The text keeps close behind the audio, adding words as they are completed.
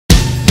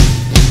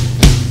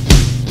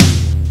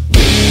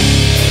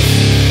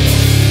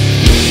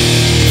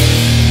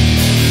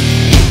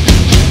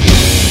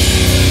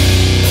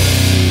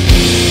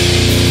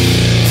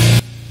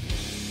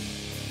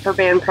for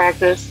band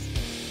practice.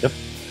 Yep.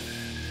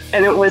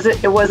 And it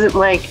wasn't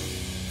like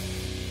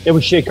it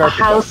was Shag a carpet.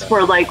 house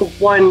where like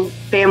one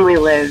family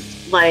lived.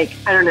 Like,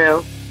 I don't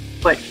know,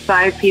 but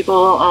 5 people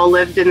all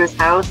lived in this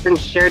house and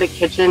shared a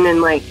kitchen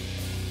and like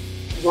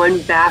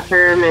one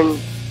bathroom, and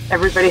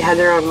everybody had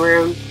their own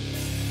room.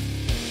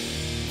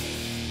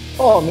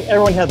 Oh, I mean,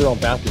 everyone had their own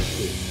bathroom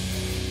too.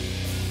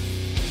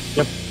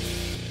 Yep.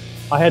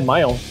 I had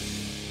my own.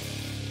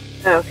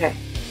 Oh, okay.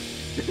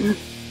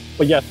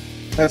 But yeah.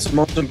 That's the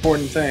most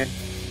important thing.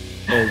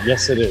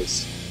 Yes, it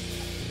is.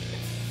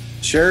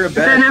 Share a bed.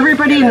 But then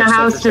everybody in the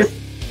house just...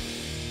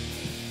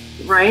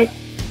 Right?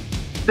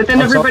 But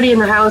then everybody in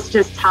the house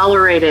just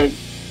tolerated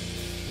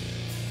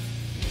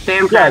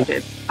band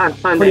practice on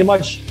Sunday.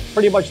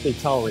 Pretty much they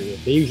tolerated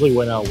it. They usually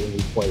went out when we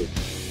played.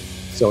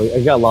 So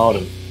it got loud.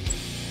 And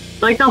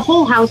like the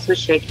whole house was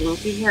shaking. You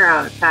could hear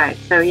outside.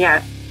 So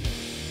yeah.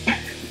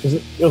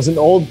 It was an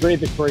old Great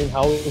Victorian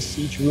house.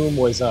 Each room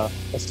was a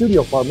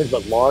studio apartment,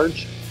 but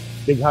large,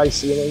 big high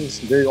ceilings,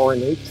 very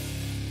ornate.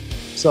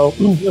 So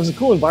it was a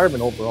cool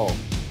environment overall.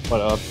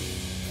 But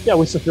yeah,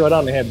 we used to throw it out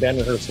and they had band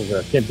rehearsals there.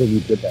 I can't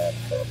believe we did that.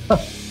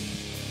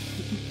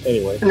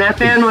 Anyway. And that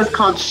band was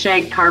called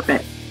Shag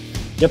Carpet.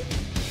 Yep.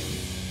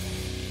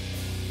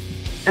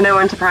 And I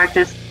went to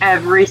practice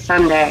every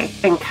Sunday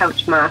in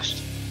couch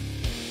Mast.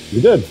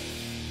 You did?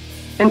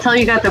 Until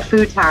you got the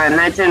futon.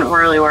 That didn't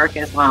really work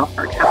as well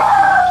for couch Mast.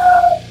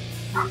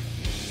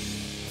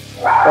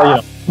 Well, you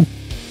know.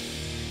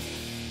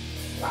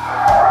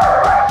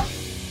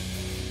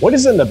 What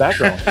is in the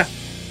background?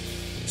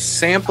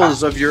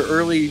 Samples of your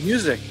early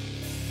music.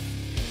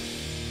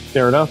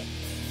 Fair enough.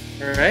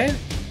 All right?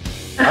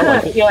 I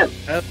like it. Yeah.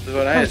 That's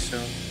what I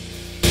assume.